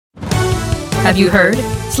Have you heard?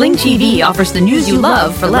 Sling TV offers the news you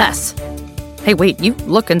love for less. Hey, wait, you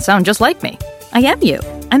look and sound just like me. I am you.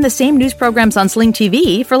 I'm the same news programs on Sling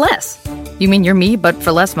TV for less. You mean you're me, but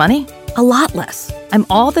for less money? A lot less. I'm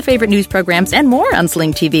all the favorite news programs and more on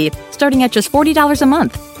Sling TV, starting at just $40 a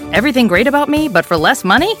month. Everything great about me, but for less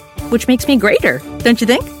money? Which makes me greater, don't you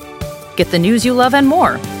think? Get the news you love and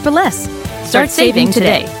more for less. Start saving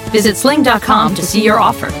today. Visit sling.com to see your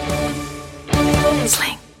offer.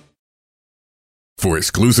 Sling. For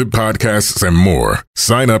exclusive podcasts and more,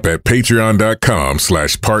 sign up at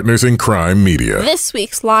patreon.com/partnersincrimemedia. This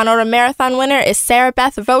week's Law & Order Marathon winner is Sarah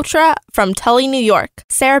Beth Votra from Tully, New York.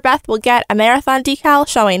 Sarah Beth will get a marathon decal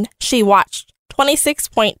showing she watched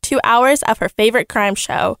 26.2 hours of her favorite crime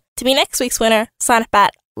show. To be next week's winner, sign up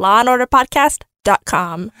at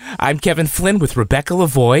lawandorderpodcast.com. I'm Kevin Flynn with Rebecca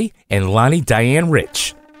Lavoie and Lonnie Diane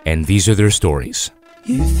Rich, and these are their stories.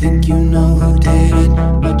 You think you know who did it,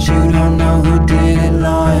 but you don't know who did it.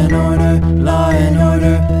 Law and order, law and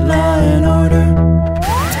order, law and order.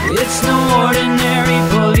 It's no ordinary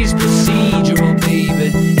police procedural,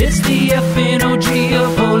 baby. It's the FNOG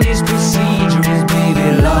of police procedurals, baby.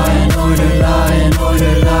 Law and order, law and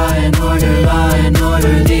order, law and order, law and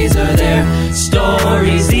order. These are their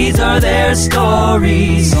stories, these are their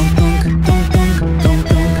stories.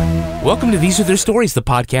 Welcome to These Are Their Stories, the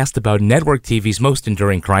podcast about network TV's most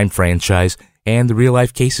enduring crime franchise and the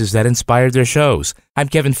real-life cases that inspired their shows. I'm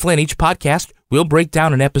Kevin Flynn. Each podcast, we'll break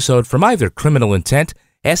down an episode from either Criminal Intent,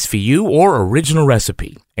 SVU, or Original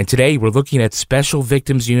Recipe. And today, we're looking at Special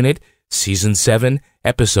Victims Unit, Season 7,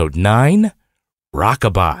 Episode 9,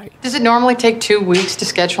 Rockabye. Does it normally take 2 weeks to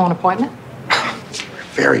schedule an appointment?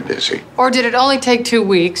 Very busy. Or did it only take 2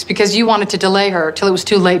 weeks because you wanted to delay her till it was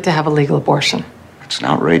too late to have a legal abortion? It's an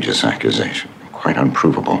outrageous accusation, quite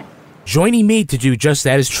unprovable. Joining me to do just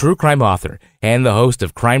that is true crime author and the host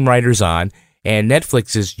of Crime Writers On and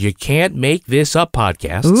Netflix's You Can't Make This Up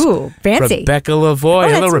podcast. Ooh, fancy. Rebecca Lavoie. Oh,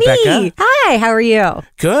 Hello, that's Rebecca. me. Hi, how are you?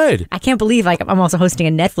 Good. I can't believe I'm also hosting a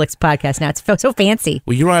Netflix podcast now. It's so fancy.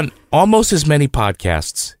 Well, you're on almost as many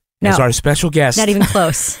podcasts as our special guest. Not even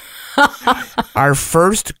close. Our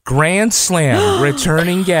first Grand Slam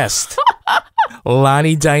returning guest,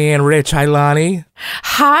 Lonnie Diane Rich. Hi, Lonnie.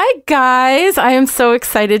 Hi, guys. I am so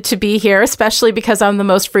excited to be here, especially because I'm the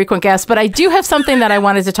most frequent guest. But I do have something that I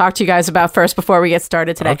wanted to talk to you guys about first before we get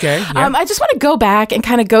started today. Okay. Yeah. I just want to go back and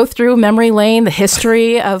kind of go through memory lane, the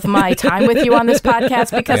history of my time with you on this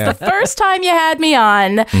podcast, because the first time you had me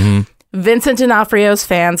on, Vincent D'Onofrio's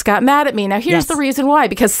fans got mad at me. Now, here's the reason why.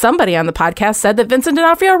 Because somebody on the podcast said that Vincent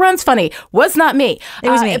D'Onofrio runs funny. Was not me. It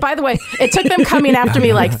was me. By the way, it took them coming after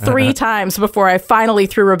me like 3 times before I finally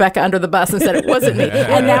threw Rebecca under the bus and said it wasn't me.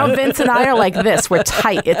 And now Vince and I are like this. We're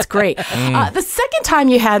tight. It's great. The second time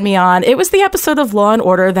you had me on, it was the episode of Law and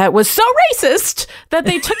Order that was so racist that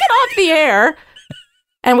they took it off the air.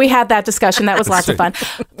 And we had that discussion. That was lots of fun.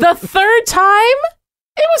 The third time,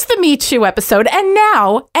 it was the Me Too episode. And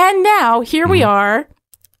now, here we are,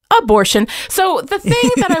 abortion. So the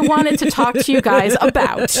thing that I wanted to talk to you guys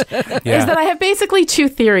about is that I have basically 2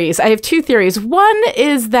 theories. I have 2 theories. One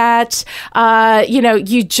is that,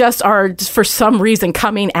 you just are, for some reason,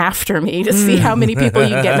 coming after me to see how many people you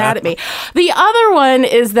get mad at me. The other one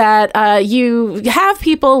is that you have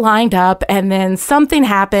people lined up and then something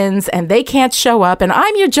happens and they can't show up and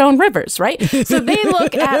I'm your Joan Rivers, right? So they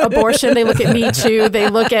look at abortion, they look at Me Too, they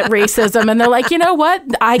look at racism, and they're like, you know what?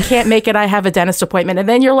 I can't make it. I have a dentist appointment. And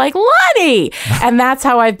then you're like, Lonnie! And that's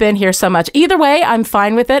how I've been here so much. Either way, I'm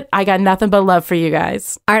fine with it. I got nothing but love for you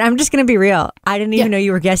guys. All right, I'm just going to be real. I didn't even know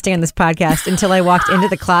you were guesting on this podcast until I walked into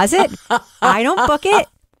the closet. I don't book it.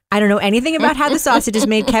 I don't know anything about how the sausage is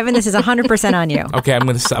made. Kevin, this is 100% on you. Okay, I'm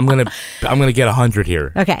gonna get 100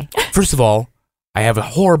 here. Okay. First of all, I have a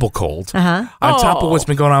horrible cold. On top of what's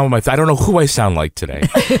been going on with my I don't know who I sound like today.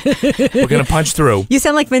 We're going to punch through. You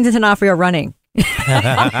sound like Vincent D'Onofrio running.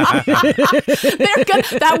 That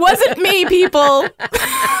wasn't me, people.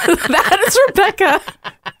 That is Rebecca.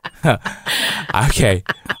 Okay.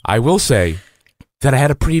 I will say that I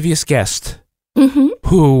had a previous guest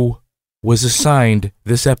who was assigned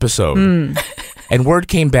this episode. And word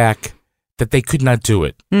came back that they could not do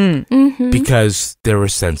it because they were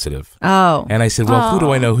sensitive. Oh. And I said, well, who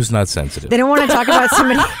do I know who's not sensitive? They don't want to talk about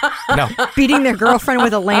somebody beating their girlfriend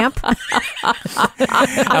with a lamp.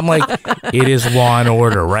 I'm like, it is Law and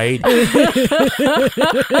Order, right?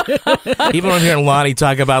 Even when I'm hearing Lonnie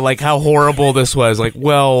talk about like how horrible this was, like,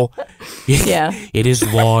 well, it is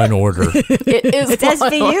Law and Order. It is. It's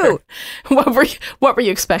SVU. What were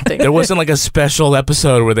you expecting? There wasn't like a special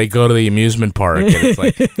episode where they go to the amusement park and it's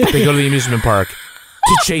like they go to the amusement park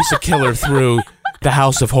to chase a killer through the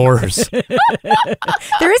House of Horrors.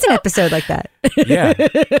 There is an episode like that. Yeah.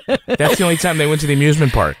 That's the only time they went to the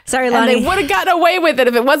amusement park. Sorry, And Lonnie. they would have gotten away with it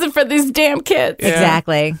if it wasn't for these damn kids. Yeah.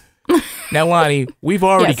 Exactly. Now, Lonnie, we've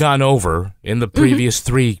already Yes. gone over in the previous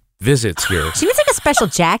 3 visits here. She needs like a special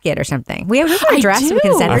jacket or something. We have a I dress we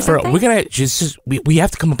can do. send her something. We're gonna we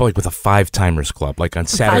have to come up with a 5-timers club, like on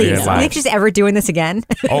Saturday Please. Night You think Live. she's ever doing this again?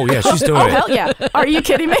 Oh yeah, she's doing Oh, it. hell yeah. Are you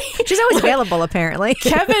kidding me? She's always available, apparently.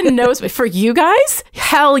 Kevin knows me. For you guys,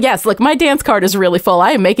 hell yes. Look, my dance card is really full.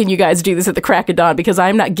 I am making you guys do this at the crack of dawn because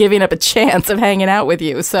I'm not giving up a chance of hanging out with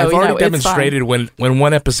you. So, I've already it's fine. demonstrated when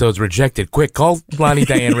one episode's rejected. Quick, call Lonnie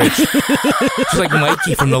Diane Rich. She's like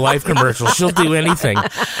Mikey from the Life commercial. She'll do anything.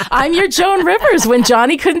 I'm your Joan Rivers. When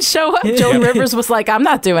Johnny couldn't show up, Joan Rivers was like, I'm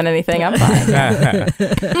not doing anything. I'm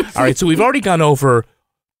fine. All right, so we've already gone over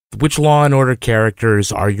which Law and Order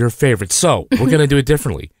characters are your favorites. So we're going to do it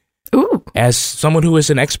differently. Ooh. As someone who is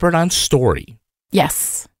an expert on story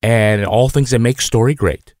Yes. and all things that make story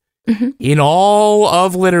great, in all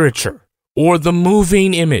of literature or the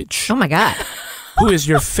moving image, Oh my God. who is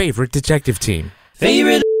your favorite detective team?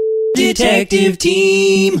 Favorite detective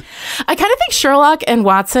team. I kind of think Sherlock and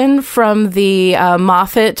Watson from the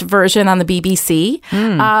Moffat version on the BBC.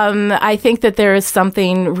 I think that there is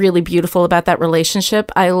something really beautiful about that relationship.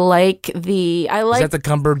 I like Is that the Benedict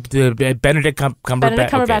Cumberbatch? Benedict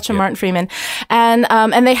Cumberbatch Okay, and Martin Freeman,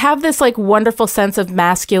 and they have this like wonderful sense of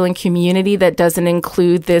masculine community that doesn't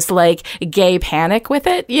include this like gay panic with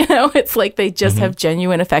it. You know, it's like they just have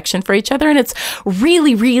genuine affection for each other, and it's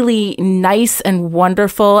really, really nice and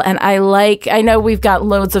wonderful. And I know we've got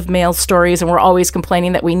loads of male stories, and we're always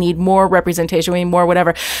complaining that we need more representation, we need more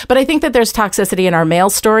whatever. But I think that there's toxicity in our male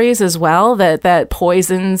stories as well that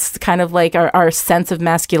poisons kind of like our sense of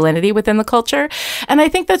masculinity within the culture. And I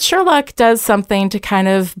think that Sherlock does something to kind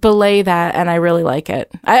of belay that, and I really like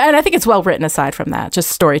it. And I think it's well written aside from that.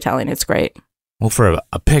 Just storytelling, it's great. Well, for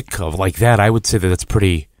a pick of like that, I would say that that's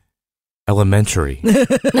pretty elementary.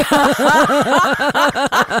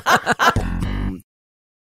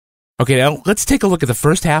 Okay, now let's take a look at the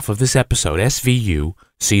first half of this episode, SVU,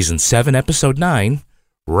 Season 7, Episode 9,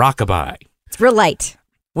 Rockabye. It's real light.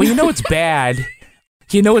 Well, you know it's bad.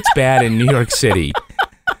 You know it's bad in New York City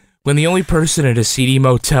when the only person at a seedy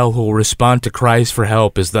motel who will respond to cries for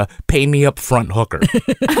help is the pay-me-up front hooker.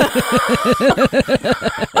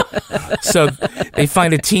 So they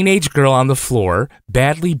find a teenage girl on the floor,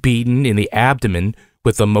 badly beaten in the abdomen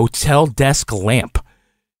with a motel desk lamp.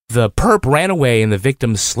 The perp ran away and the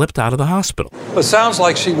victim slipped out of the hospital. It sounds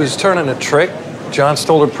like she was turning a trick. John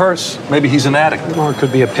stole her purse. Maybe he's an addict. Or it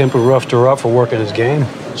could be a pimp who roughed her up for working his game.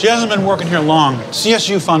 She hasn't been working here long.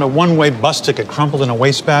 CSU found a one-way bus ticket crumpled in a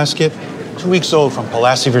wastebasket, 2 weeks old from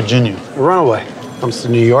Pulaski, Virginia. A runaway. Comes to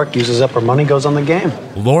New York, uses up her money, goes on the game.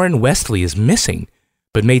 Lauren Wesley is missing,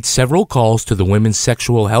 but made several calls to the Women's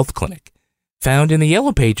Sexual Health Clinic. Found in the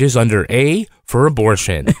Yellow Pages under A for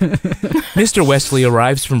abortion. Mr. Wesley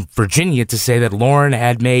arrives from Virginia to say that Lauren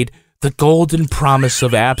had made the golden promise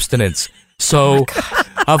of abstinence. So,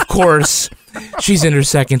 of course, she's in her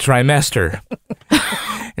second trimester.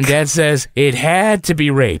 And Dad says it had to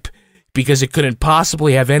be rape because it couldn't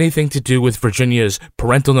possibly have anything to do with Virginia's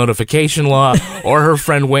parental notification law or her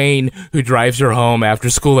friend Wayne, who drives her home after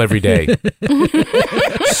school every day.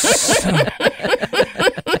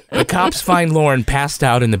 The cops find Lauren passed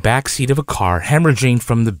out in the back seat of a car, hemorrhaging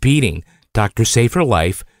from the beating. Doctors save her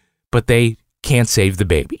life, but they can't save the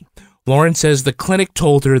baby. Lauren says the clinic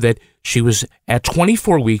told her that she was at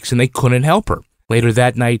 24 weeks and they couldn't help her. Later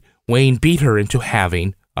that night, Wayne beat her into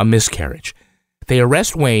having a miscarriage. They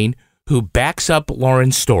arrest Wayne, who backs up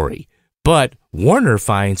Lauren's story, but Warner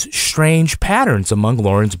finds strange patterns among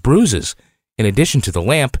Lauren's bruises. In addition to the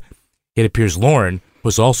lamp, it appears Lauren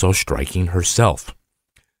was also striking herself.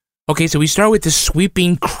 Okay, so we start with this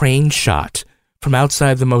sweeping crane shot from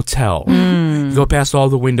outside the motel. You go past all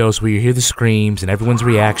the windows where you hear the screams and everyone's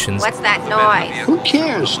reactions. What's that noise? Who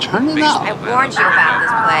cares? Turn it up. I warned you about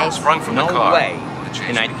this place. Sprung from the car. No way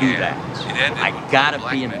can I do that. I gotta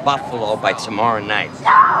be in Buffalo by tomorrow night.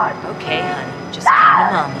 Okay, honey. Just come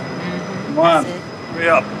to mama. Come on. Hurry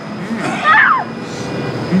up.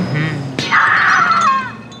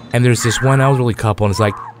 And there's this one elderly couple and it's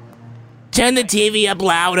like, turn the TV up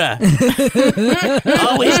louder.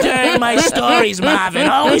 Always turn my stories, Marvin.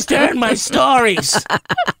 Always turn my stories.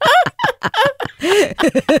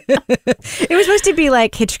 It was supposed to be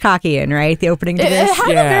like Hitchcockian, right? The opening to this. It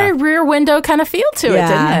had a very Rear Window kind of feel to it,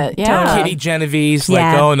 didn't it? Yeah. Kitty Genovese,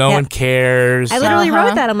 like, oh, no one cares. I literally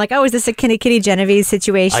wrote that. I'm like, oh, is this a Kitty Genovese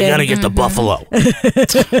situation? I gotta get the buffalo. And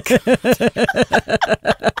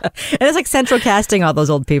it's like central casting all those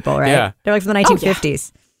old people, right? Yeah. They're like from the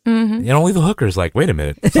 1950s. And only the hooker's like, wait a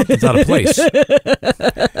minute, something's out of place.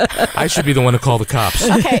 I should be the one to call the cops.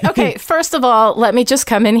 Okay. First of all, let me just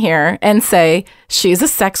come in here and say she's a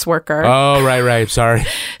sex worker. Oh, right. Sorry.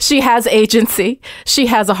 She has agency. She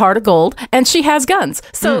has a heart of gold, and she has guns.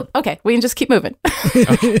 So, okay, we can just keep moving.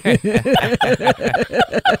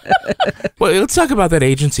 Well, let's talk about that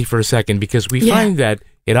agency for a second, because we find that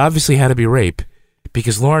it obviously had to be rape,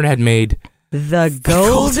 because Lauren had made the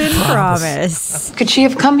Golden Promise. Could she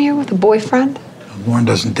have come here with a boyfriend? Lauren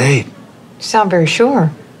doesn't date. You sound very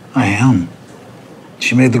sure. I am.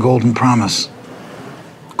 She made the Golden Promise.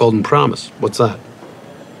 Golden Promise? What's that?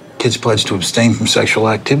 Kids pledge to abstain from sexual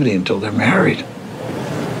activity until they're married.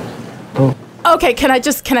 Okay, can I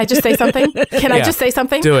just say something? Can I just say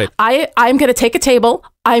something? Do it. I'm going to take a table.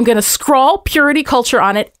 I'm going to scrawl purity culture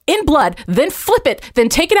on it in blood, then flip it, then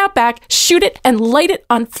take it out back, shoot it, and light it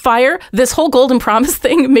on fire. This whole Golden Promise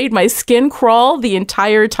thing made my skin crawl the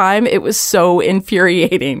entire time. It was so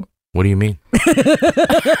infuriating. What do you mean?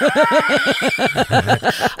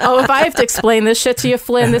 Oh, if I have to explain this shit to you,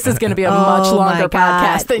 Flynn, this is going to be a much longer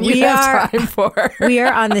podcast than you have time for. We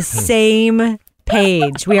are on the same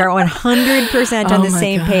page. We are 100% on the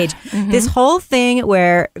same page. This whole thing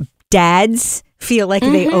where dads feel like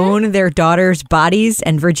they own their daughters' bodies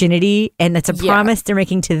and virginity, and that's a promise they're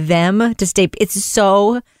making to them to stay. It's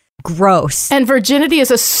so gross. And virginity is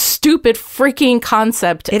a stupid freaking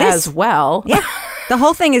concept as well. Yeah. The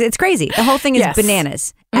whole thing is, it's crazy. The whole thing is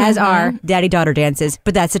bananas, as are daddy-daughter dances,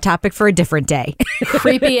 but that's a topic for a different day.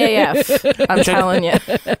 Creepy AF, I'm telling you.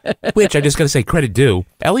 Which, I just got to say, credit due,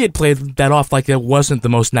 Elliot played that off like it wasn't the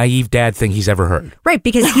most naive dad thing he's ever heard. Right,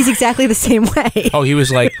 because he's exactly the same way. Oh, he was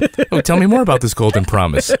like, tell me more about this Golden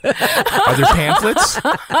Promise. Are there pamphlets?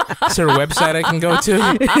 Is there a website I can go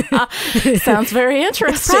to? Sounds very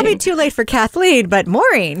interesting. It's probably too late for Kathleen, but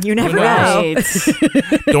Maureen, you never know.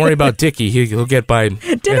 Don't worry about Dickie. He'll get by.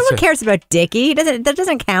 No one cares about Dickie. That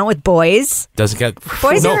doesn't count with boys. Doesn't get.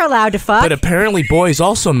 Boys are allowed to fuck. But apparently boys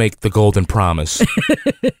also make the Golden Promise.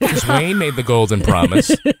 Because Wayne made the Golden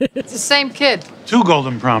Promise. It's the same kid. 2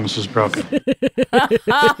 Golden Promises broken.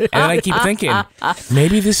 And I keep thinking,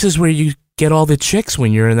 maybe this is where you get all the chicks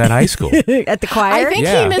when you're in that high school. At the choir? I think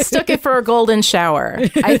he mistook it for a golden shower.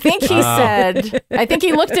 I think he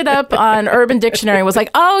he looked it up on Urban Dictionary and was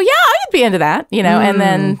like, oh yeah, I'd be into that, and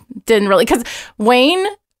then didn't really, because Wayne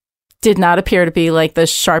did not appear to be like the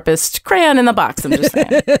sharpest crayon in the box, I'm just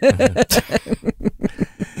saying.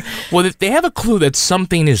 Well, they have a clue that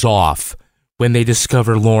something is off when they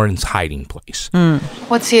discover Lauren's hiding place.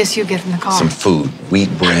 What'd CSU get from the car? Some food, wheat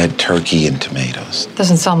bread, turkey, and tomatoes.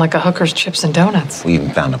 Doesn't sound like a hooker's chips and donuts. We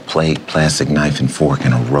even found a plate, plastic knife and fork,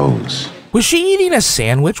 and a rose. Was she eating a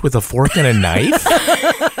sandwich with a fork and a knife?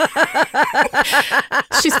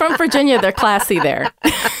 She's from Virginia. They're classy there.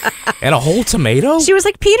 And a whole tomato? She was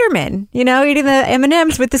like Peterman, eating the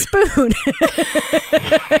M&Ms with the spoon.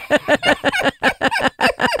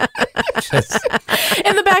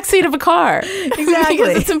 In the backseat of a car. Exactly.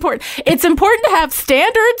 Because it's important. It's important to have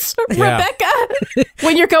standards, Rebecca,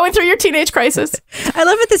 when you're going through your teenage crisis. I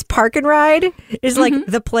love that this park and ride is like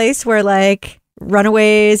the place where like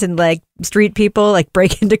runaways and like street people like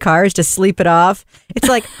break into cars to sleep it off. It's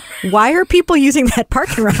like, why are people using that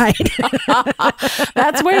park and ride?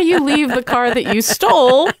 That's where you leave the car that you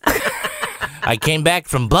stole. I came back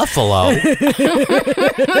from Buffalo,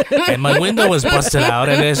 and my window was busted out,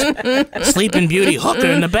 and there's Sleeping Beauty hooker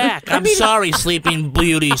in the back. I'm sorry, Sleeping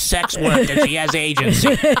Beauty sex worker. She has agency.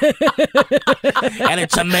 And a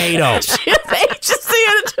tomato. She has agency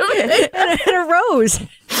and a tomato. And a rose.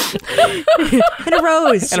 And a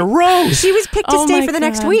rose. And a rose. She was picked to stay for the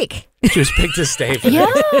next week. She was picked to stay for Yeah.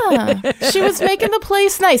 She was making the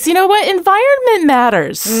place nice. You know what? Environment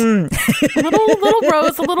matters. A little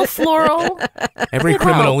rose, a little floral. Every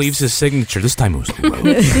criminal leaves his signature. This time it was the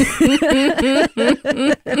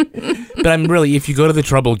rose. But I'm really, if you go to the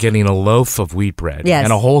trouble of getting a loaf of wheat bread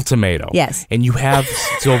and a whole tomato, and you have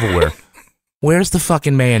silverware, where's the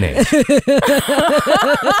fucking mayonnaise? Really?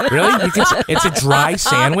 It's a dry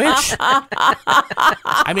sandwich?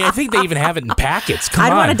 I mean, I think they even have it in packets. Come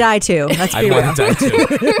on. I'd want to die too. Let's be real. I'd want to die too.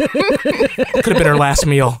 Could have been her last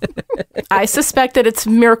meal. I suspect that it's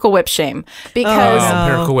Miracle Whip shame because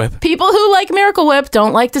Miracle Whip. People who like Miracle Whip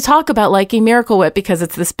don't like to talk about liking Miracle Whip because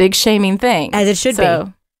it's this big shaming thing. As it should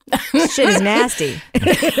be. Shit is nasty.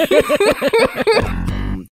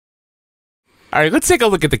 All right, let's take a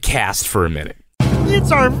look at the cast for a minute.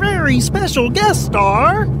 It's our very special guest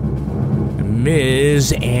star,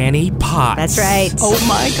 Ms. Annie Potts. That's right. Oh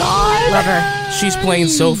my God. Love her. She's playing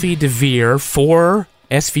Sophie DeVere, 4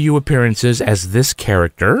 SVU appearances as this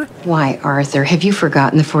character. Why, Arthur, have you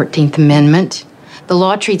forgotten the 14th Amendment? The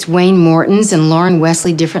law treats Wayne Mortons and Lauren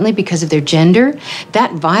Wesley differently because of their gender.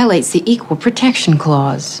 That violates the Equal Protection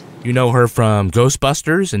Clause. You know her from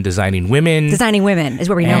Ghostbusters and Designing Women. Designing Women is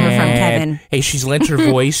where we know her from, Kevin. Hey, she's lent her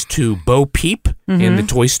voice to Bo Peep in the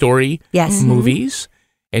Toy Story movies.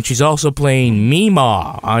 And she's also playing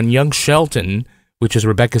Meemaw on Young Sheldon, which is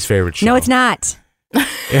Rebecca's favorite show. No, it's not.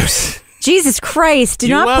 Jesus Christ!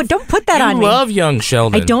 Don't put that on me. You love Young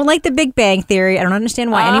Sheldon. I don't like The Big Bang Theory. I don't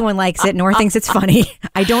understand why anyone likes it nor thinks it's funny.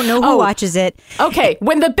 I don't know who watches it. Okay,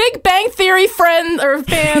 when the Big Bang Theory friends or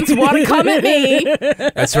fans want to come at me,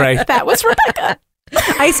 that's right. That was Rebecca.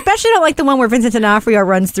 I especially don't like the one where Vincent D'Onofrio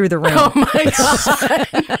runs through the room. Oh my God!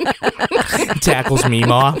 Tackles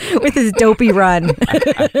Meemaw with his dopey run.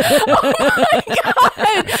 Oh my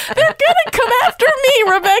God! They're gonna come after me,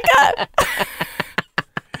 Rebecca.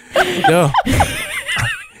 No.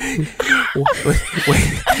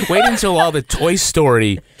 Wait until all the Toy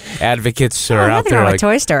Story advocates are out there. Like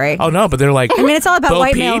Toy Story. Oh no, but they're like. I mean, it's all about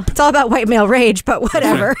white Peep. male. It's all about white male rage, but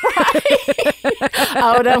whatever.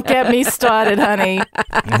 Oh, don't get me started, honey.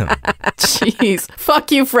 Jeez,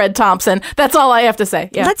 fuck you, Fred Thompson. That's all I have to say.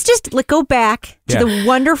 Yeah. Let's just go back to the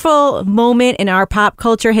wonderful moment in our pop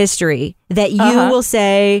culture history that you will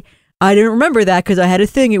say, I didn't remember that because I had a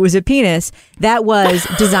thing. It was a penis. That was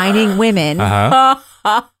Designing Women.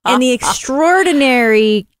 And the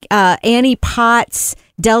extraordinary Annie Potts,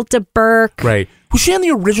 Delta Burke. Right. Was she on the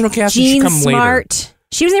original cast? Jean or she come Smart. Later?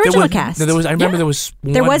 She was in the original cast. I remember there was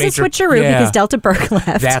one There was major, a switcheroo because Delta Burke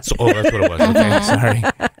left. That's what it was. Okay,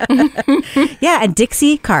 sorry. Yeah, and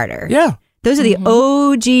Dixie Carter. Yeah. Those are the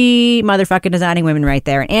OG motherfucking Designing Women right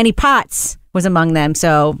there. And Annie Potts was among them,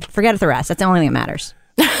 so forget the rest. That's the only thing that matters.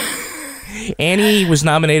 Annie was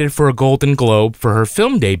nominated for a Golden Globe for her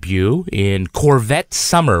film debut in Corvette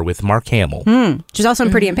Summer with Mark Hamill. She's also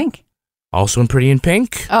in Pretty in Pink. Also in Pretty in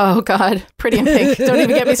Pink. Oh, God. Pretty in Pink. Don't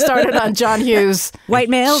even get me started on John Hughes. White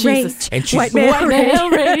male rage. And she's White male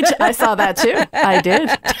rage. I saw that too. I did.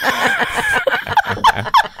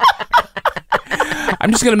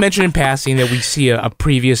 I'm just going to mention in passing that we see a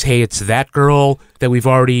previous Hey, It's That Girl that we've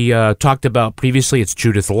already talked about previously. It's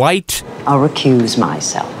Judith Light. I'll recuse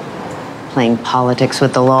myself. Playing politics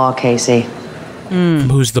with the law, Casey. From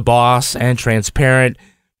Who's the Boss and Transparent.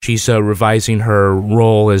 She's revising her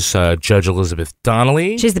role as Judge Elizabeth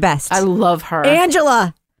Donnelly. She's the best. I love her.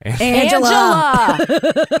 Angela. Angela.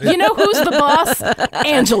 You know who's the boss?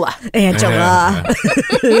 Angela. Angela.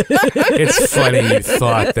 It's funny you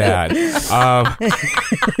thought that.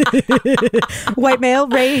 White male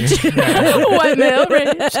rage. White male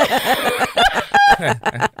rage.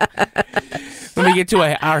 Let me get to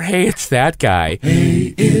our Hey, It's That Guy.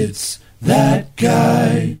 Hey, it's that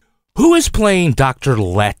guy. Who is playing Dr.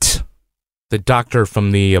 Lett, the doctor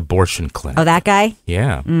from the abortion clinic? Oh, that guy?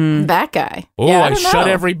 Yeah. That guy. Oh, yeah, I shut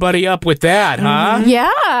everybody up with that, huh?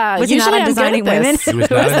 Yeah. Was he not on Designing Women? He was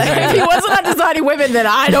not on Designing If he wasn't on Designing Women, then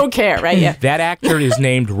I don't care, right? Yeah. That actor is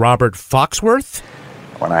named Robert Foxworth.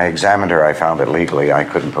 When I examined her, I found that legally I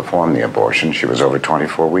couldn't perform the abortion. She was over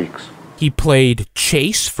 24 weeks. He played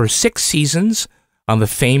Chase for 6 seasons on the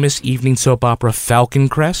famous evening soap opera Falcon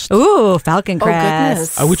Crest. Ooh, Falcon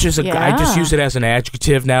Crest. Which is I just use it as an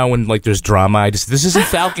adjective now when there's drama. This isn't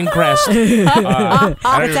Falcon Crest. It's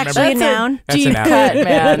actually a noun. That's Deep a noun. cut,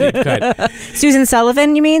 man. Deep cut. Susan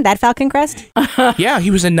Sullivan, you mean? That Falcon Crest? Yeah,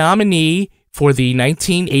 he was a nominee for the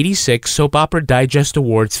 1986 Soap Opera Digest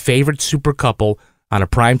Awards Favorite Super Couple on a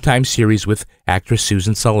primetime series with actress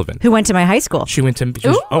Susan Sullivan. Who went to my high school. She went to...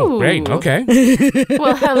 oh, great. Okay.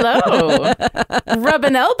 Well, hello.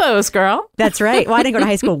 Rubbing elbows, girl. That's right. Well, I didn't go to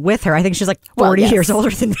high school with her. I think she's like 40 years older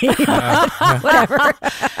than me. Whatever.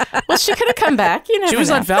 Well, she could have come back. You never She was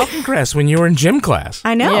know. on Falcon Crest when you were in gym class.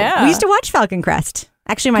 I know. Yeah. We used to watch Falcon Crest.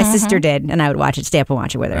 Actually, my sister did, and I would watch it, stay up and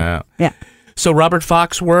watch it with her. Yeah. So Robert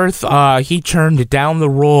Foxworth, he turned down the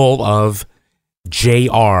role of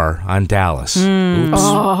JR on Dallas. Oops.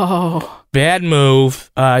 Oh. Bad move.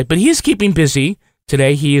 But he is keeping busy.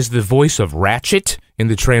 Today he is the voice of Ratchet in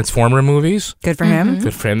the Transformer movies. Good for him.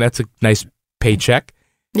 Good for him. That's a nice paycheck.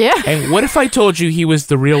 Yeah. And what if I told you he was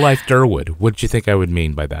the real-life Durwood? What did you think I would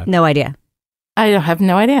mean by that? No idea. I have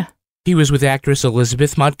no idea. He was with actress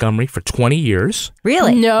Elizabeth Montgomery for 20 years.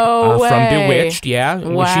 Really? No way. From Bewitched, yeah.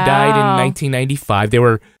 Wow. She died in 1995. They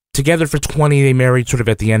were Together for 20, they married sort of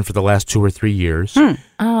at the end for the last 2 or 3 years. Oh.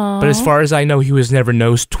 But as far as I know, he was never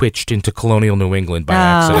nose twitched into colonial New England by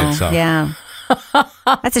accident. So. Yeah.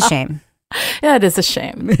 That's a shame. Yeah, it is a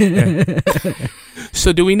shame.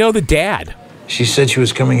 So do we know the dad? She said she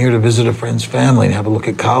was coming here to visit a friend's family and have a look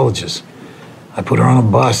at colleges. I put her on a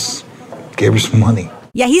bus, gave her some money.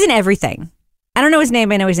 Yeah, he's in everything. I don't know his name,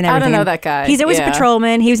 but I know he's in everything. I don't know that guy. He's always a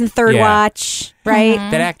patrolman. He was in Third Watch, right?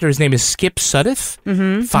 That actor, his name is Skip Sudduth.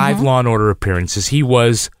 5 Law and Order appearances. He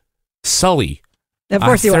was Sully. Of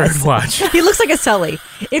course he was. Third Watch. He looks like a Sully.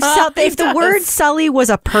 If the word Sully was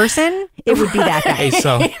a person, it would be that guy. Hey,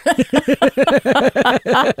 so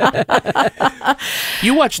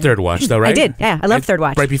you watched Third Watch, though, right? I did. Yeah, I love Third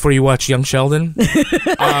Watch. Right before you watched Young Sheldon.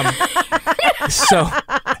 So,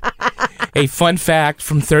 a fun fact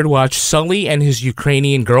from Third Watch: Sully and his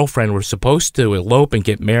Ukrainian girlfriend were supposed to elope and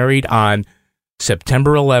get married on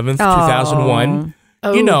September 11th, 2001.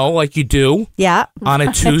 Oh. You know, like you do. Yeah. On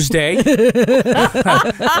a Tuesday.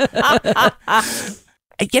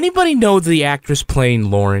 Anybody know the actress playing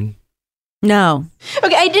Lauren? No.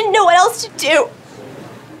 Okay, I didn't know what else to do.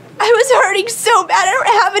 I was hurting so bad. I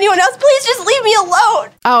don't have anyone else. Please just leave me alone.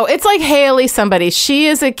 Oh, it's like Haley somebody. She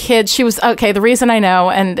is a kid. She was, okay, the reason I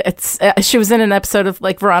know, and it's she was in an episode of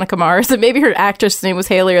like Veronica Mars, and maybe her actress name was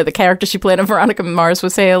Haley or the character she played in Veronica Mars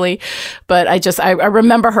was Haley, but I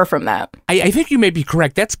remember her from that. I think you may be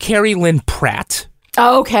correct. That's Carrie Lynn Pratt.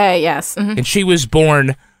 Okay, yes. Mm-hmm. And she was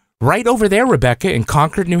born right over there, Rebecca, in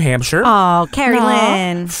Concord, New Hampshire. Oh, Carrie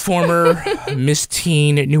Lynn. Former Miss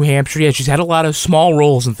Teen New Hampshire. Yeah, she's had a lot of small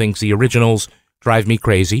roles and things. The originals drive me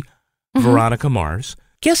crazy. Veronica Mars.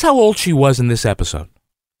 Guess how old she was in this episode?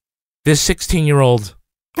 This 16-year-old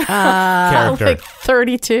character. Like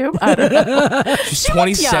 32? I don't know. She's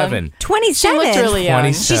 27. 27? She looked really young.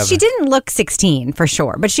 27. She didn't look 16, for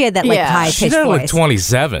sure, but she had that high-pitched She didn't voice. look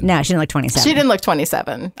 27. No, she didn't look 27. She didn't look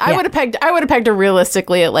 27. I would have pegged her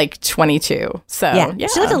realistically at like 22. So yeah.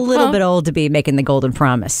 She looked a little bit old to be making the Golden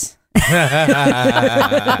Promise.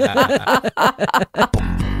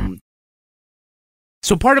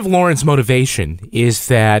 So part of Lauren's motivation is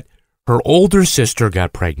that her older sister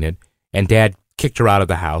got pregnant and Dad kicked her out of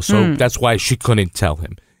the house, so that's why she couldn't tell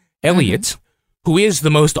him. Elliot, who is the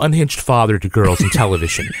most unhinged father to girls in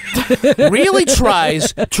television, really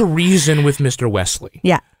tries to reason with Mr. Wesley.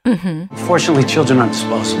 Yeah. Fortunately, children are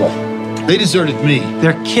disposable. They deserted me.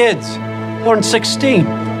 They're kids. Lauren's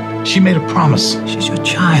 16. She made a promise. She's your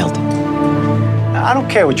child. I don't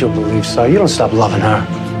care what your beliefs are. You don't stop loving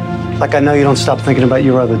her. Like I know you don't stop thinking about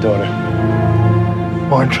your other daughter.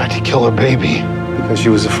 Lauren tried to kill her baby. Because she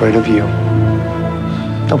was afraid of you.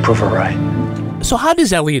 Don't prove her right. So how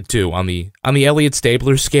does Elliot do on the Elliot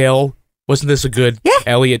Stabler scale? Wasn't this a good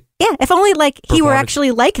Elliot? Yeah, if only he were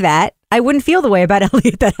actually like that, I wouldn't feel the way about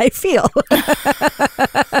Elliot that I feel.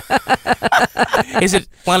 Is it,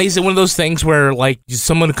 Lonnie, is it one of those things where like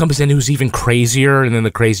someone comes in who's even crazier and then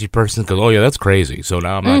the crazy person goes, oh yeah, that's crazy, so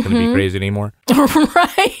now I'm not going to be crazy anymore?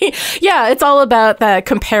 Right. Yeah, it's all about that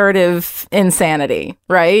comparative insanity,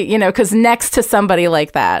 right? You know, because next to somebody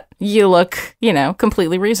like that, you look,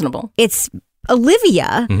 completely reasonable. It's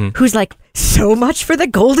Olivia, who's like, so much for the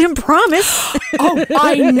Golden Promise. Oh,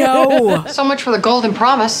 I know. So much for the Golden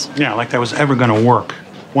Promise. Yeah, like that was ever going to work.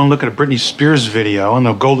 One look at a Britney Spears video and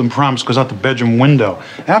the Golden Promise goes out the bedroom window.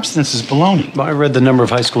 Abstinence is baloney. Well, I read the number of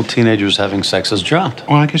high school teenagers having sex has dropped.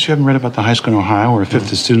 Well, I guess you haven't read about the high school in Ohio where a fifth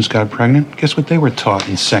of students got pregnant. Guess what they were taught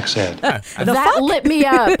in sex ed? That lit me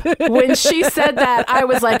up. When she said that, I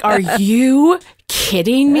was like, are you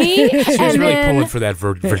kidding me? She was really pulling for that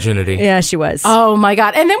virginity. Yeah, she was. Oh my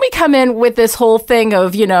God. And then we come in with this whole thing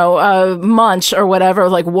of, Munch or whatever,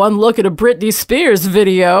 like one look at a Britney Spears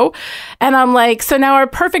video. And I'm like, so now our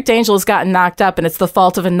perfect angel has gotten knocked up and it's the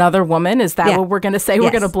fault of another woman. Is that what we're going to say? Yes.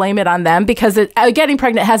 We're going to blame it on them because getting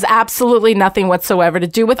pregnant has absolutely nothing whatsoever to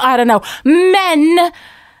do with, I don't know, men.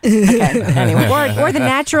 Okay, anyway. or the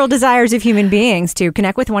natural desires of human beings to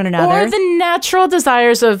connect with one another. Or the natural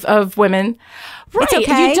desires of women. Right. It's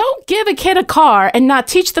okay. You don't give a kid a car and not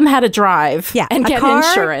teach them how to drive and get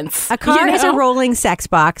insurance. A car is a rolling sex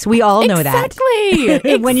box. We all know that.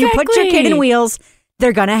 Exactly. When you put your kid in wheels,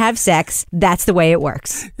 they're going to have sex. That's the way it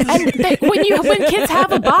works. And when kids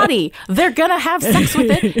have a body, they're going to have sex with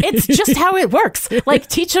it. It's just how it works. Like,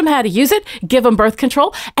 teach them how to use it, give them birth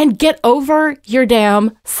control, and get over your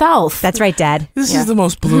damn self. That's right, Dad. This is the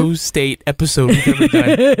most blue state episode we've ever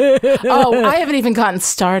done. Oh, I haven't even gotten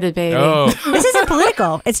started, baby. Oh. This isn't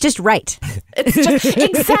political. It's just right. It's just,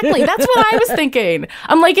 exactly. That's what I was thinking.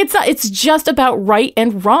 I'm like, it's just about right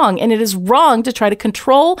and wrong. And it is wrong to try to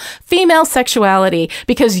control female sexuality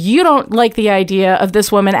because you don't like the idea of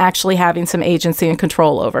this woman actually having some agency and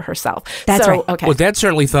control over herself. That's right. Okay. Well, Dad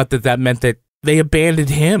certainly thought that meant that they abandoned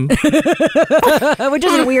him. Which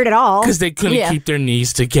isn't weird at all. Because they couldn't keep their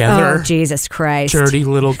knees together. Oh, Jesus Christ. Dirty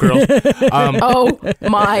little girl. Oh,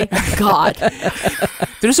 my God.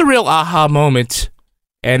 There's a real aha moment,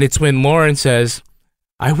 and it's when Lauren says,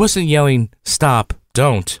 I wasn't yelling, stop,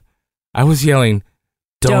 don't. I was yelling,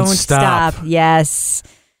 don't stop. Yes.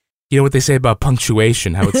 You know what they say about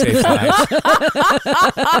punctuation, how it saves lives.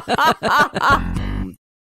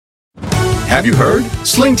 Have you heard?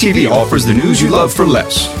 Sling TV offers the news you love for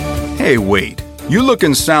less. Hey, wait. You look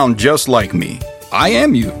and sound just like me. I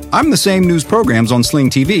am you. I'm the same news programs on Sling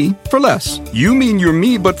TV for less. You mean you're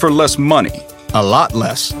me, but for less money. A lot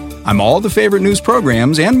less. I'm all the favorite news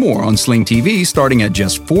programs and more on Sling TV starting at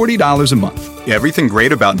just $40 a month. Everything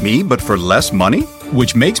great about me, but for less money?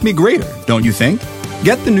 Which makes me greater, don't you think?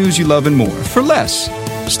 Get the news you love and more for less.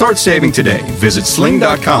 Start saving today. Visit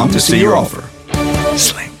sling.com to see your offer.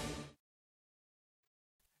 Sling.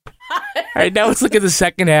 All right, now let's look at the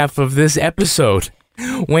second half of this episode.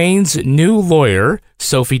 Wayne's new lawyer,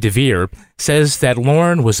 Sophie DeVere, says that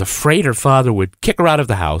Lauren was afraid her father would kick her out of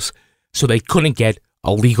the house, so they couldn't get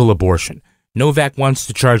a legal abortion. Novak wants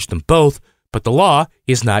to charge them both, but the law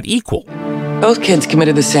is not equal. Both kids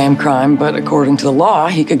committed the same crime, but according to the law,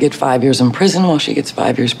 he could get 5 years in prison while she gets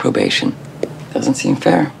 5 years probation. Doesn't seem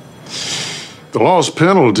fair. The law's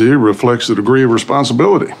penalty reflects the degree of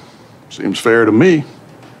responsibility. Seems fair to me.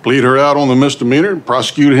 Plead her out on the misdemeanor,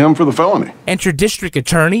 prosecute him for the felony. Enter district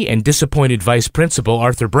attorney and disappointed vice principal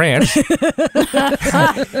Arthur Branch.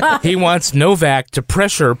 He wants Novak to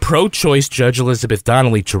pressure pro-choice Judge Elizabeth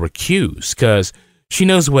Donnelly to recuse, because she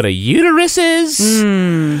knows what a uterus is.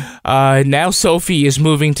 Now Sophie is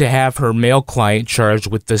moving to have her male client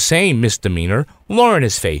charged with the same misdemeanor Lauren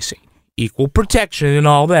is facing. Equal protection and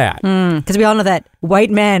all that. Because we all know that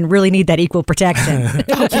white men really need that equal protection.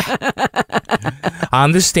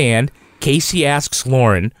 On the stand, Casey asks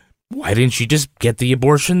Lauren, why didn't she just get the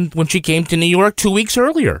abortion when she came to New York 2 weeks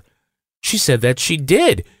earlier? She said that she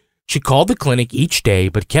did. She called the clinic each day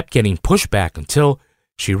but kept getting pushback until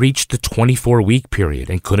she reached the 24-week period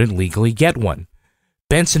and couldn't legally get one.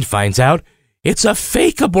 Benson finds out it's a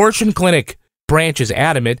fake abortion clinic. Branch is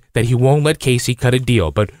adamant that he won't let Casey cut a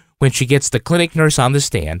deal, but when she gets the clinic nurse on the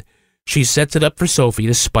stand, she sets it up for Sophie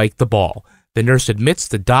to spike the ball. The nurse admits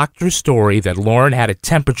the doctor's story that Lauren had a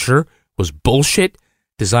temperature was bullshit,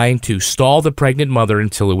 designed to stall the pregnant mother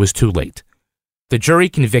until it was too late. The jury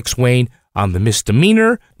convicts Wayne on the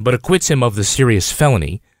misdemeanor, but acquits him of the serious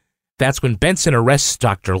felony. That's when Benson arrests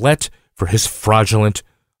Dr. Lett for his fraudulent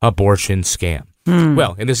abortion scam.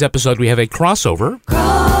 Well, in this episode, we have a crossover.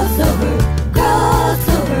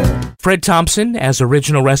 Fred Thompson as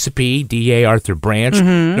original recipe, DA Arthur Branch. You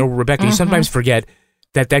know, Rebecca, you sometimes forget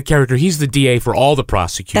that character, he's the DA for all the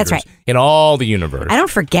prosecutors. That's right. In all the universe. I don't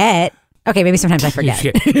forget. Okay, maybe sometimes I forget.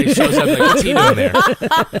 He shows up like, what's he doing there?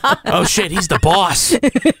 Oh, shit, he's the boss.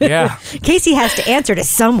 Yeah. Casey has to answer to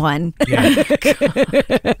someone. Yeah.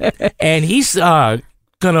 And he's going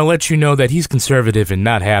to let you know that he's conservative and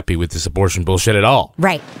not happy with this abortion bullshit at all.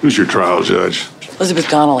 Right. Who's your trial judge? Elizabeth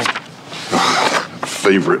Donnelly.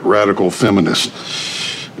 Favorite radical feminist.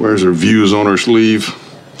 Wears her views on her sleeve.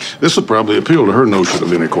 This will probably appeal to her notion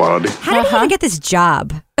of inequality. How did he even get this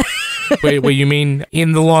job? Wait, you mean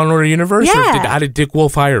in the Law and Order universe? Yeah. Or how did Dick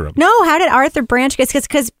Wolf hire him? No, how did Arthur Branch get?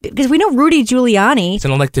 Because we know Rudy Giuliani. It's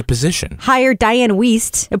an elected position. Hired Diane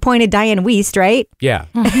Wiest, appointed Diane Wiest, right? Yeah.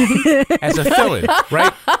 As a fill-in,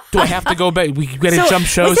 right? Do I have to go back? We got to jump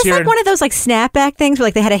shows was this here. Like one of those like snapback things where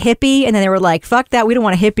like they had a hippie and then they were like, fuck that, we don't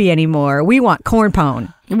want a hippie anymore. We want corn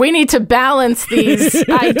pone. We need to balance these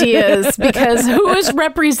ideas because who is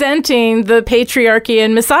representing the patriarchy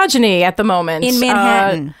and misogyny at the moment? In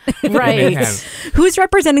Manhattan. Right. In Manhattan. Who's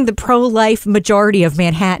representing the pro-life majority of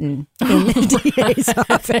Manhattan in the DA's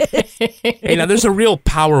office? Hey, now there's a real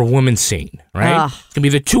power woman scene, right? Ugh. It's going to be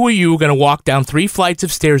the two of you going to walk down 3 flights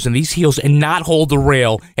of stairs in these heels and not hold the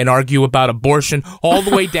rail and argue about abortion all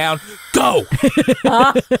the way down. Go!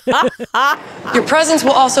 Your presence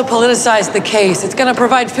will also politicize the case. It's going to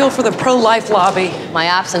provide fuel for the pro-life lobby. My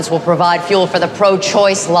absence will provide fuel for the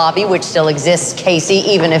pro-choice lobby, which still exists, Casey,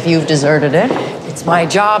 even if you've deserted it. It's my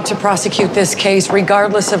job to prosecute this case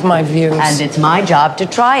regardless of my views. And it's my job to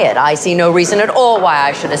try it. I see no reason at all why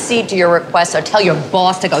I should accede to your request or tell your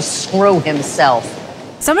boss to go screw himself.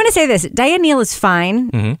 So I'm going to say this. Diane Neal is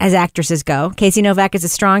fine as actresses go. Casey Novak is a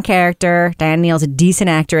strong character. Diane Neal is a decent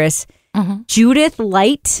actress. Judith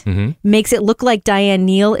Light makes it look like Diane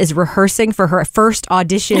Neal is rehearsing for her first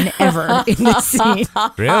audition ever in this scene.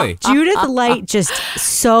 Really? Judith Light just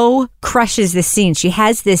so crushes this scene. She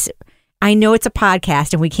has this, I know it's a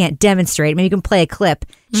podcast and we can't demonstrate. Maybe you can play a clip.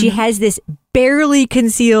 She has this barely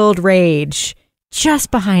concealed rage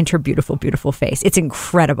just behind her beautiful, beautiful face. It's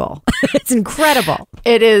incredible. It's incredible.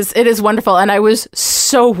 It is wonderful. And I was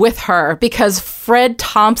so with her because Fred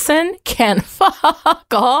Thompson can fuck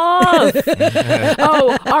off.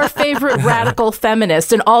 Oh, our favorite radical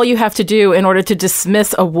feminist. And all you have to do in order to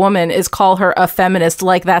dismiss a woman is call her a feminist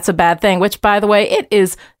like that's a bad thing, which, by the way, it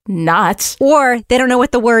is not. Or they don't know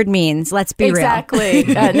what the word means. Let's be exactly.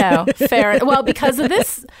 real. No, fair. Well, because of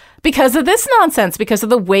this nonsense, because of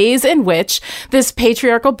the ways in which this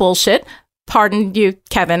patriarchal bullshit, pardon you,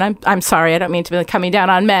 Kevin, I'm sorry, I don't mean to be coming down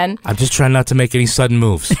on men. I'm just trying not to make any sudden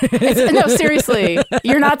moves. No, seriously,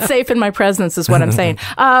 you're not safe in my presence is what I'm saying.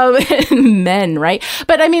 Men, right?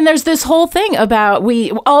 But I mean, there's this whole thing about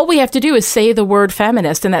all we have to do is say the word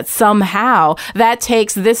feminist, and that somehow that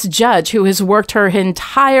takes this judge who has worked her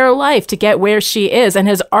entire life to get where she is and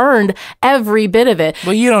has earned every bit of it.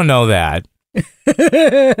 Well, you don't know that.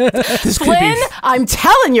 Flynn, I'm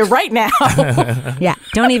telling you right now. Yeah,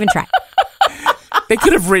 don't even try. They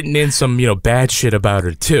could have written in some, bad shit about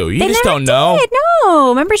her too. You just don't know. No,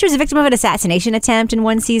 remember she was a victim of an assassination attempt in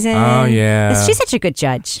one season. Oh yeah, she's such a good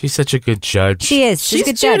judge. She's such a good judge. She is. She's a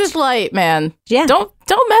good judge. Judith Light, man. Yeah. Don't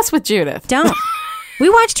mess with Judith. Don't. We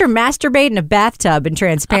watched her masturbate in a bathtub in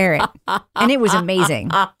Transparent, and it was amazing.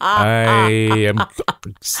 I am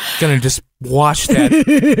going to just wash that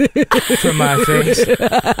from my face.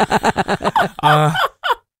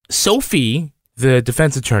 Sophie, the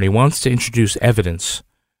defense attorney, wants to introduce evidence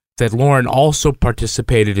that Lauren also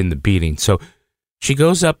participated in the beating. So she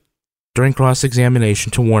goes up during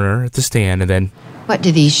cross-examination to Warner at the stand, and then... What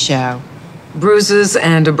do these show? Bruises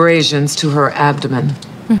and abrasions to her abdomen.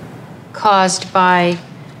 Caused by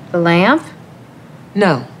the lamp?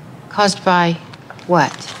 No. Caused by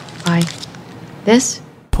what? By this?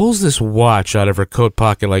 Pulls this watch out of her coat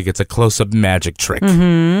pocket like it's a close-up magic trick.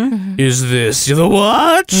 Is this the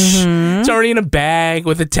watch? It's already in a bag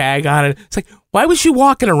with a tag on it. It's like, why was she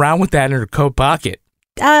walking around with that in her coat pocket?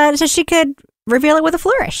 So she could reveal it with a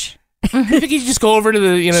flourish. You think you should just go over to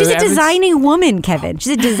the, She's a designing woman, Kevin.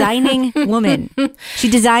 She's a designing woman. She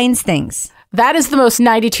designs things. That is the most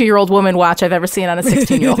 92-year-old woman watch I've ever seen on a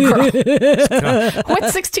 16-year-old girl. What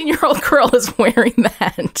 16-year-old girl is wearing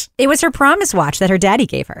that? It was her promise watch that her daddy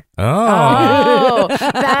gave her. Oh. Okay.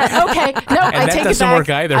 No, and I that take it doesn't back. work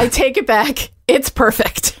either. I take it back. It's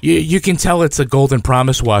perfect. You can tell it's a golden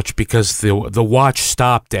promise watch because the watch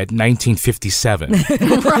stopped at 1957.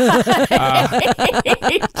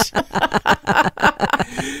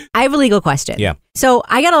 I have a legal question. Yeah. So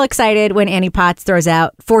I got all excited when Annie Potts throws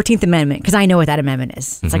out 14th Amendment because I know what that amendment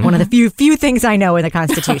is. It's like one of the few things I know in the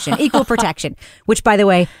Constitution. Equal protection, which, by the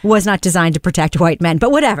way, was not designed to protect white men,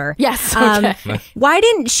 but whatever. Yes. Okay. Why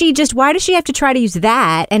does she have to try to use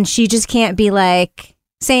that and she just can't be like,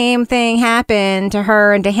 same thing happened to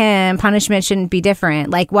her and to him, punishment shouldn't be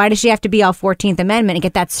different? Like, why does she have to be all 14th Amendment and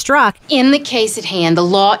get that struck? In the case at hand, the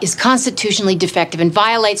law is constitutionally defective and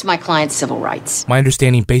violates my client's civil rights. My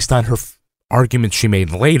understanding, based on her arguments she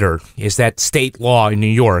made later, is that state law in New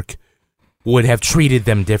York would have treated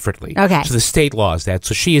them differently. Okay. So the state law is that.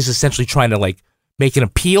 So she is essentially trying to, make an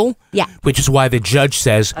appeal. Yeah. Which is why the judge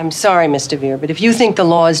says... I'm sorry, Miss DeVere, but if you think the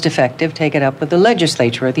law is defective, take it up with the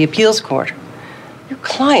legislature or the appeals court. Your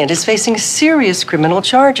client is facing serious criminal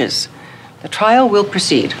charges. The trial will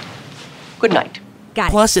proceed. Good night. Got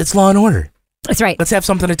it. Plus, it's law and order. That's right. Let's have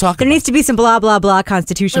something to talk There about. needs to be some blah, blah, blah,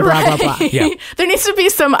 Constitution, blah, blah, blah. Yeah. There needs to be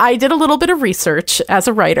some... I did a little bit of research as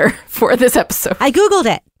a writer for this episode. I Googled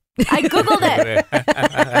it. I Googled it.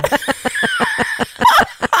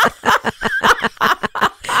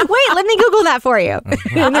 Wait, let me Google that for you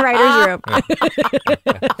in the writer's room.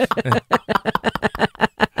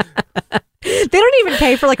 They don't even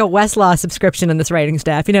pay for a Westlaw subscription in this writing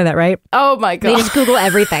staff. You know that, right? Oh my God. They just Google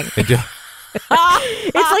everything. They do.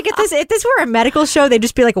 It's like if this were a medical show, they'd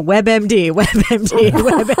just be like WebMD, WebMD,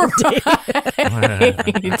 WebMD.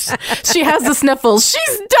 Right. She has the sniffles.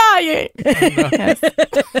 She's dying.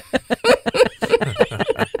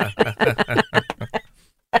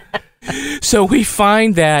 So we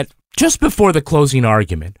find that just before the closing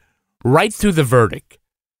argument, right through the verdict,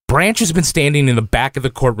 Branch has been standing in the back of the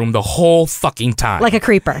courtroom the whole fucking time. Like a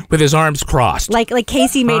creeper. With his arms crossed. Like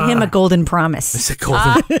Casey made him a golden promise. It's a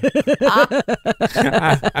golden...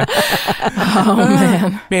 Oh,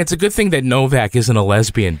 man. Man, it's a good thing that Novak isn't a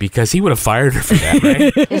lesbian because he would have fired her for that,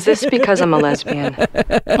 right? Is this because I'm a lesbian?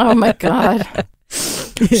 Oh, my God.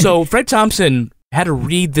 So Fred Thompson had to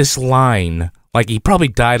read this line. Like, he probably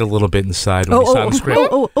died a little bit inside when he saw the script.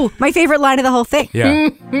 Oh, my favorite line of the whole thing. Yeah.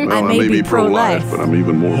 Well, I may be pro-life, but I'm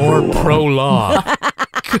even more pro-law.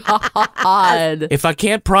 God. If I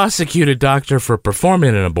can't prosecute a doctor for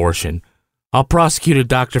performing an abortion, I'll prosecute a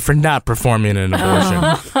doctor for not performing an abortion.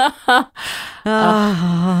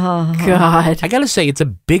 Oh, God. I gotta say, it's a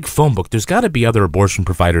big phone book. There's gotta be other abortion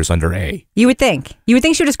providers under A. You would think. You would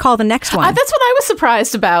think she would just call the next one. That's what I was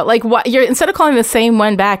surprised about. Like, what? Instead of calling the same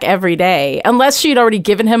one back every day, unless she'd already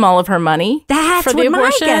given him all of her money. That's for the what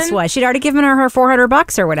abortion. my guess was. She'd already given her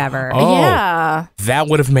 $400 or whatever. Oh, yeah. That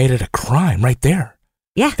would have made it a crime right there.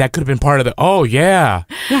 Yeah. That could have been part of the... Oh, yeah.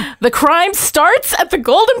 The crime starts at the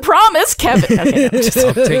Golden Promise, Kevin. Okay,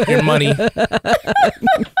 I'll take your money.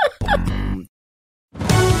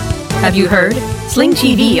 Have you heard? Sling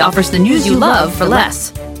TV offers the news you love for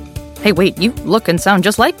less. Hey, wait, you look and sound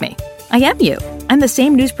just like me. I am you. I'm the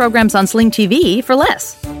same news programs on Sling TV for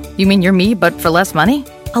less. You mean you're me, but for less money?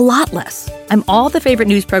 A lot less. I'm all the favorite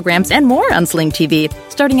news programs and more on Sling TV,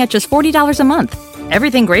 starting at just $40 a month.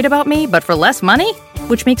 Everything great about me, but for less money?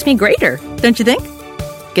 Which makes me greater, don't you think?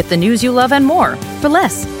 Get the news you love and more for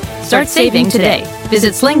less. Start saving today.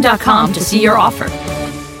 Visit sling.com to see your offer.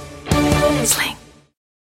 Sling.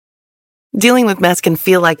 Dealing with mess can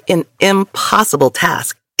feel like an impossible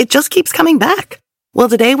task. It just keeps coming back. Well,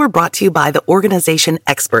 today we're brought to you by the organization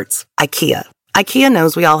experts, IKEA. IKEA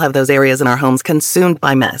knows we all have those areas in our homes consumed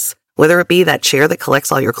by mess, whether it be that chair that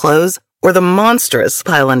collects all your clothes or the monstrous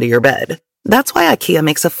pile under your bed. That's why IKEA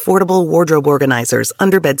makes affordable wardrobe organizers,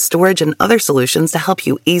 underbed storage, and other solutions to help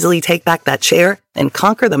you easily take back that chair and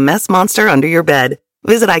conquer the mess monster under your bed.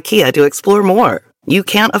 Visit IKEA to explore more. You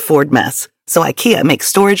can't afford mess, so IKEA makes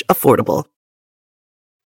storage affordable.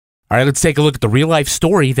 All right, let's take a look at the real-life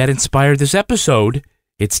story that inspired this episode.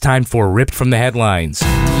 It's time for Ripped from the Headlines.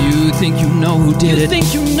 You think you know who did it. You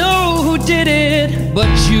think you know who did it. But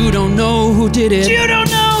you don't know who did it. You don't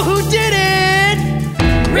know who did it.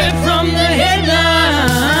 Ripped from the Headlines.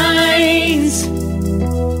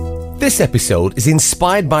 This episode is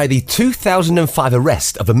inspired by the 2005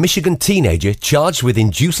 arrest of a Michigan teenager charged with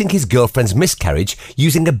inducing his girlfriend's miscarriage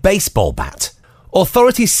using a baseball bat.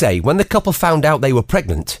 Authorities say when the couple found out they were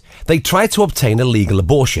pregnant, they tried to obtain a legal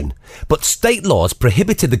abortion, but state laws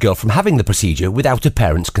prohibited the girl from having the procedure without a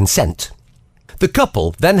parent's consent. The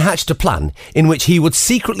couple then hatched a plan in which he would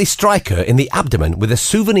secretly strike her in the abdomen with a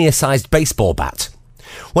souvenir-sized baseball bat.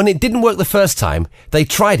 When it didn't work the first time, they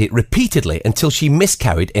tried it repeatedly until she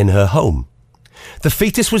miscarried in her home. The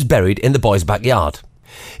fetus was buried in the boy's backyard.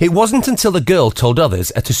 It wasn't until the girl told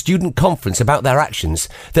others at a student conference about their actions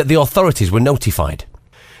that the authorities were notified.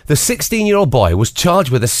 The 16-year-old boy was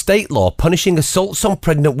charged with a state law punishing assaults on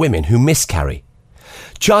pregnant women who miscarry.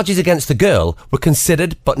 Charges against the girl were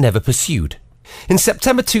considered but never pursued. In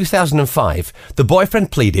September 2005, the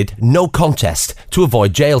boyfriend pleaded no contest to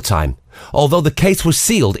avoid jail time. Although the case was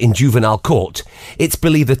sealed in juvenile court, it's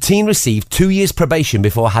believed the teen received 2 years probation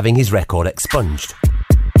before having his record expunged.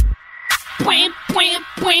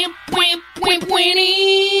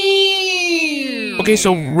 Okay,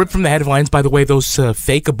 so Ripped from the Headlines, by the way, those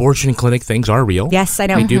fake abortion clinic things are real. Yes, I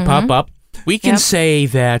know. They do pop up. We can say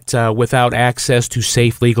that without access to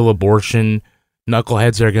safe legal abortion,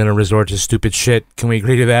 knuckleheads are going to resort to stupid shit. Can we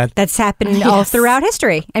agree to that? That's happened all throughout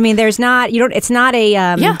history. I mean, it's not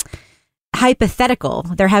a hypothetical.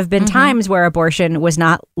 There have been times where abortion was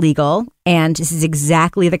not legal, and this is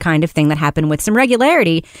exactly the kind of thing that happened with some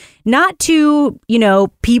regularity, not to,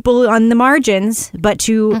 people on the margins, but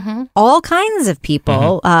to all kinds of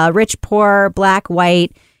people, rich, poor, black,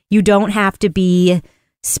 white. You don't have to be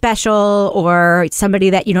special or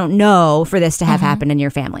somebody that you don't know for this to have happened in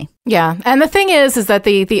your family. Yeah. And the thing is that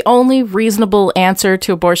the only reasonable answer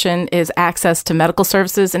to abortion is access to medical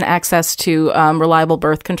services and access to reliable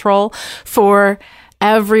birth control for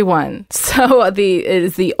everyone. So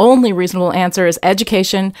the only reasonable answer is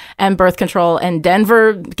education and birth control. And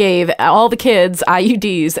Denver gave all the kids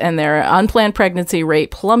IUDs and their unplanned pregnancy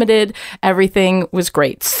rate plummeted. Everything was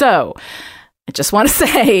great. So I just want to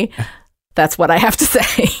say that's what I have to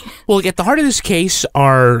say. Well, at the heart of this case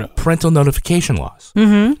are parental notification laws.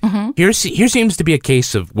 Here seems to be a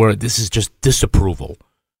case of where this is just disapproval,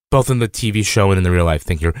 both in the TV show and in the real life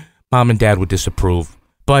thing. Your mom and dad would disapprove.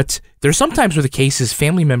 But there's sometimes where the case is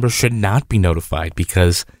family members should not be notified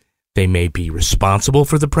because They may be responsible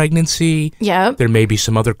for the pregnancy. Yeah. There may be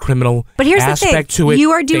some other criminal But here's aspect the thing. to it.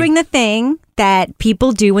 You are doing the thing that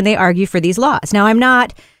people do when they argue for these laws. Now, I'm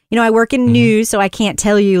not, I work in news, so I can't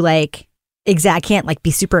tell you I can't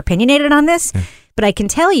be super opinionated on this. But I can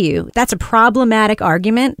tell you that's a problematic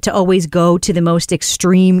argument to always go to the most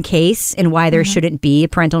extreme case and why there shouldn't be a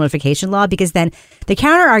parental notification law, because then the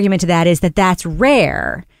counter argument to that is that that's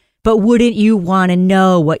rare. But wouldn't you want to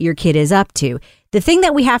know what your kid is up to? The thing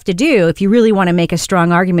that we have to do, if you really want to make a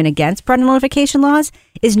strong argument against parental notification laws,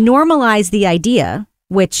 is normalize the idea,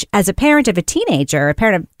 which as a parent of a teenager, a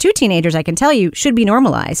parent of 2 teenagers, I can tell you should be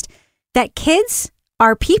normalized, that kids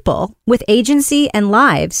are people with agency and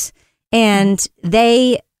lives, and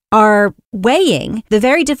they are weighing the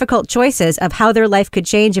very difficult choices of how their life could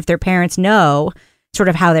change if their parents know sort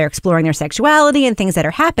of how they're exploring their sexuality and things that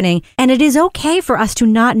are happening. And it is okay for us to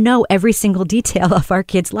not know every single detail of our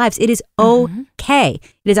kids' lives. It is okay.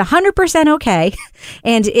 It is 100% okay.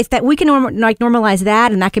 And if that we can normalize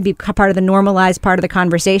that, and that can be part of the normalized part of the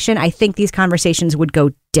conversation, I think these conversations would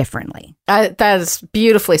go differently. That is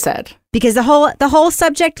beautifully said. Because the whole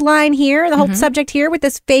subject line here, the whole subject here with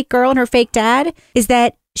this fake girl and her fake dad is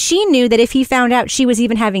that she knew that if he found out she was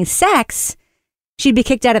even having sex, she'd be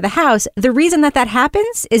kicked out of the house. The reason that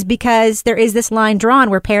happens is because there is this line drawn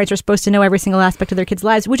where parents are supposed to know every single aspect of their kids'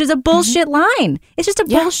 lives, which is a bullshit line. It's just a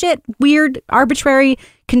bullshit, weird, arbitrary,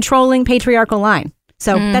 controlling, patriarchal line.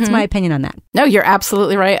 So that's my opinion on that. No, you're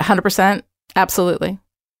absolutely right. 100%. Absolutely.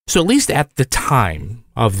 So at least at the time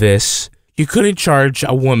of this, you couldn't charge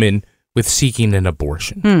a woman with seeking an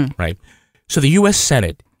abortion, right? So the U.S.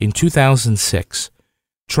 Senate in 2006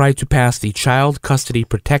 tried to pass the Child Custody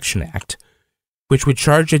Protection Act, which would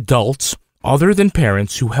charge adults other than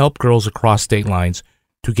parents who help girls across state lines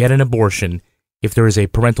to get an abortion if there is a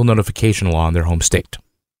parental notification law in their home state.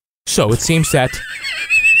 So it seems that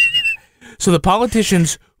the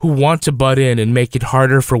politicians who want to butt in and make it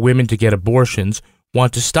harder for women to get abortions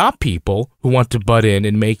want to stop people who want to butt in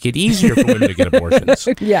and make it easier for women to get abortions.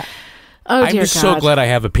 Yeah. Oh, I'm just so glad I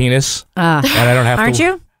have a penis, and I don't have aren't to.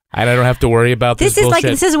 You? And I don't have to worry about this bullshit.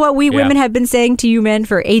 This is what we women have been saying to you men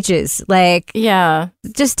for ages.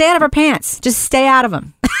 Just stay out of our pants. Just stay out of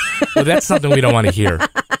them. Well, that's something we don't want to hear.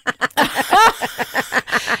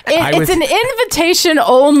 It's an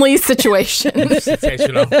invitation-only situation.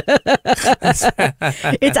 Invitational.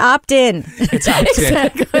 It's opt-in. It's opt-in.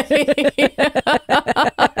 Exactly.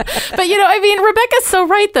 But, Rebecca's so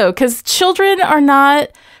right, though, because children are not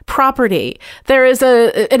property.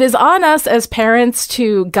 It is on us as parents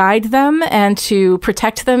to guide them and to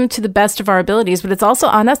protect them to the best of our abilities, but it's also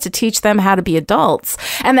on us to teach them how to be adults.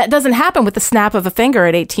 And that doesn't happen with the snap of a finger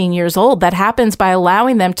at 18 years old. That happens by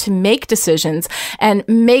allowing them to make decisions and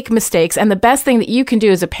make mistakes. And the best thing that you can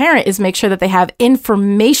do as a parent is make sure that they have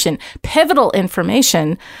information, pivotal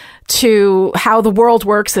information, to how the world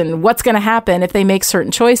works and what's going to happen if they make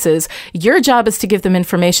certain choices. Your job is to give them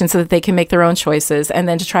information so that they can make their own choices, and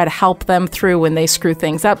then to try to help them through when they screw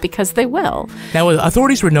things up, because they will. Now,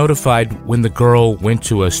 authorities were notified when the girl went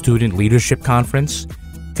to a student leadership conference,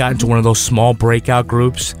 got into one of those small breakout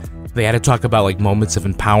groups. They had to talk about moments of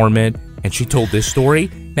empowerment, and she told this story.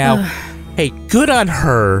 Now, hey, good on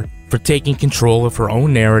her for taking control of her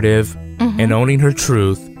own narrative and owning her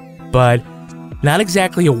truth, but not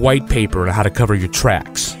exactly a white paper on how to cover your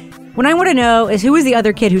tracks. What I want to know is who was the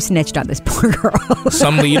other kid who snitched on this poor girl?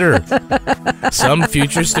 Some leader. Some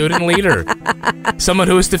future student leader. Someone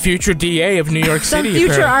who is the future DA of New York City. Some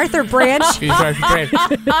future Arthur Branch. Future Arthur Branch.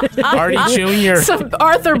 Artie Jr. Some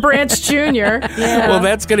Arthur Branch Jr. Yeah. Well,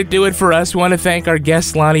 that's going to do it for us. We want to thank our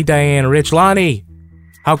guest, Lonnie Diane Rich. Lonnie,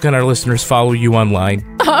 how can our listeners follow you online?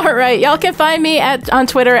 All right. Y'all can find me on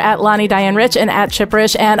Twitter at Lonnie Diane Rich and at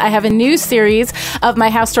Chiprish. And I have a new series of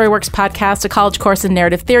my How Story Works podcast, a college course in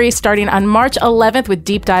narrative theory, starting on March 11th with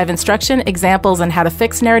deep dive instruction, examples on how to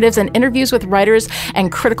fix narratives, and interviews with writers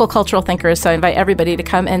and critical cultural thinkers. So I invite everybody to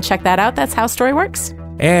come and check that out. That's How Story Works.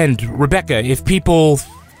 And Rebecca, if people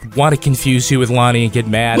want to confuse you with Lonnie and get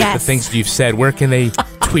mad at the things you've said, where can they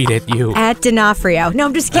tweet at you? At D'Onofrio. No,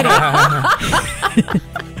 I'm just kidding.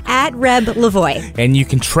 At Reb Lavoie. And you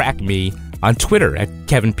can track me on Twitter at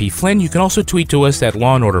Kevin P. Flynn. You can also tweet to us at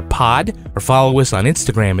Law & Order Pod, or follow us on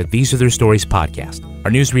Instagram at These Are Their Stories Podcast.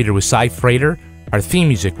 Our newsreader was Cy Frater. Our theme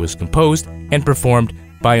music was composed and performed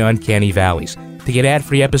by Uncanny Valleys. To get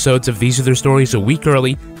ad-free episodes of These Are Their Stories a week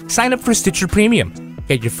early, sign up for Stitcher Premium.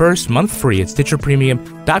 Get your first month free at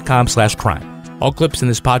StitcherPremium.com/crime. All clips in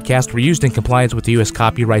this podcast were used in compliance with the U.S.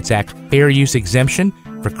 Copyrights Act Fair Use Exemption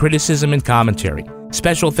for criticism and commentary.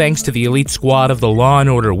 Special thanks to the elite squad of the Law &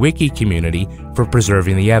 Order Wiki community for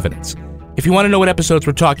preserving the evidence. If you want to know what episodes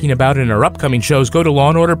we're talking about in our upcoming shows, go to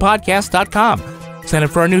lawandorderpodcast.com. Sign up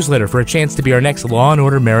for our newsletter for a chance to be our next Law &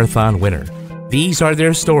 Order Marathon winner. These Are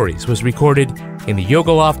Their Stories was recorded in the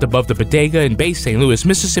Yoga Loft above the Bodega in Bay St. Louis,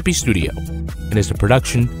 Mississippi studio and is a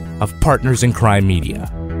production of Partners in Crime Media.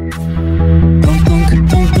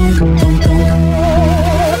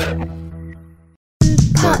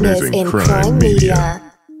 Partners in Crime Media.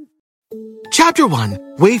 Chapter 1.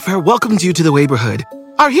 Wayfair welcomes you to the neighborhood.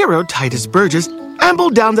 Our hero, Titus Burgess,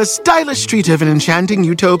 ambled down the stylish street of an enchanting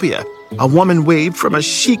utopia. A woman waved from a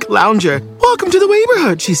chic lounger. "Welcome to the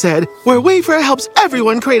neighborhood," she said, "where Wayfair helps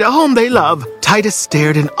everyone create a home they love." Titus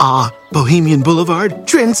stared in awe. Bohemian Boulevard,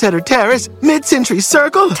 Trendsetter Terrace, Mid-Century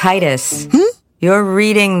Circle. Titus, you're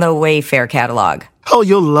reading the Wayfair catalog. Oh,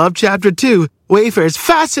 you'll love Chapter 2. Wayfair's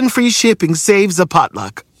fast and free shipping saves a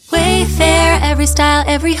potluck. Wayfair, every style,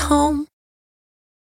 every home.